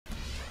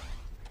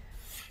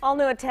All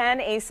new at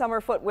 10, a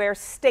summer footwear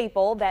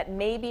staple that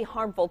may be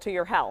harmful to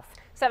your health.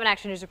 7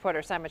 Action News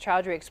reporter Simon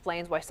Chowdhury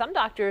explains why some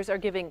doctors are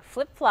giving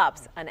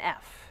flip-flops an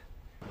F.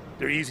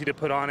 They're easy to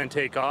put on and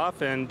take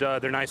off, and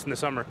they're nice in the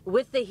summer.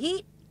 With the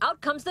heat, out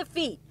comes the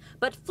feet.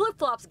 But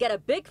flip-flops get a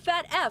big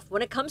fat F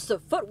when it comes to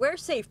footwear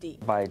safety.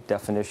 By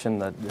definition,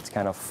 that it's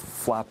kind of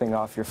flopping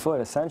off your foot,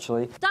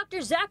 essentially.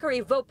 Dr.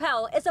 Zachary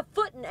Vopel is a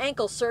foot and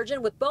ankle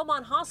surgeon with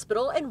Beaumont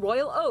Hospital in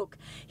Royal Oak.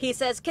 He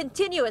says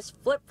continuous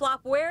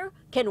flip-flop wear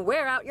can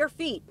wear out your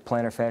feet.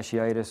 Plantar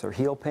fasciitis or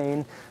heel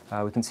pain,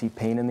 we can see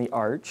pain in the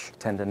arch,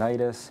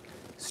 tendonitis,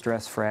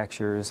 stress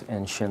fractures,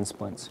 and shin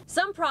splints.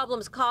 Some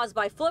problems caused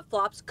by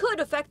flip-flops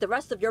could affect the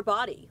rest of your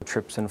body.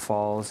 Trips and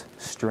falls,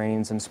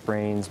 strains and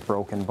sprains,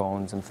 broken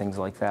bones, and things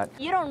like that.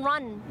 You don't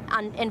run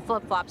in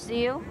flip-flops, do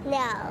you?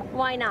 No.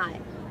 Why not?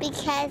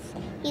 Because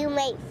you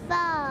might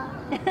fall.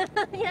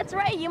 That's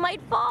right, you might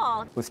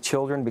fall. With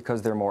children,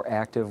 because they're more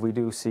active, we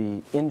do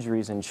see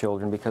injuries in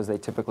children because they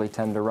typically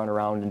tend to run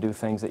around and do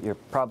things that you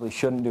probably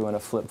shouldn't do in a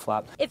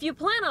flip-flop. If you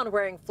plan on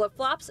wearing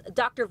flip-flops,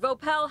 Dr.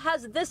 Vopel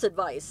has this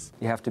advice.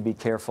 You have to be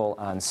careful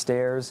on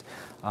stairs.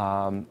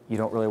 You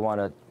don't really want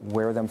to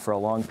wear them for a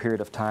long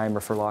period of time or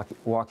for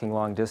walking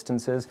long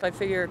distances. I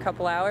figure a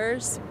couple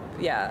hours,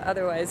 yeah,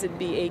 otherwise it'd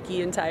be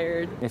achy and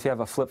tired. If you have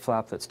a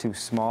flip-flop that's too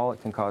small,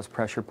 it can cause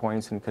pressure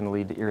points and can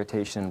lead to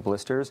irritation and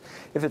blisters.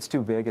 If it's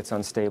too big, it's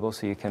unstable,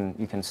 so you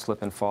can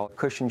slip and fall.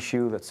 Cushion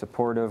shoe that's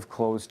supportive,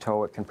 closed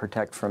toe, it can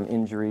protect from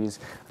injuries,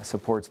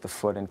 supports the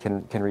foot, and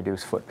can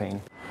reduce foot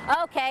pain.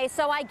 Okay,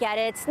 so I get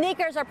it.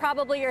 Sneakers are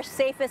probably your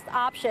safest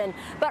option,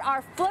 but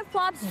are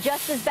flip-flops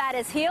just as bad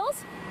as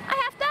heels? I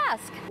have to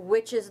ask.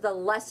 Which is the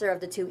lesser of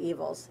the two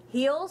evils,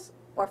 heels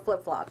or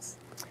flip-flops?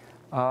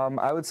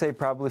 I would say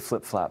probably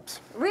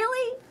flip-flops.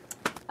 Really?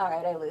 All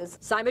right, I lose.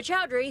 Simon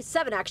Chowdhury,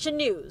 7 Action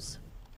News.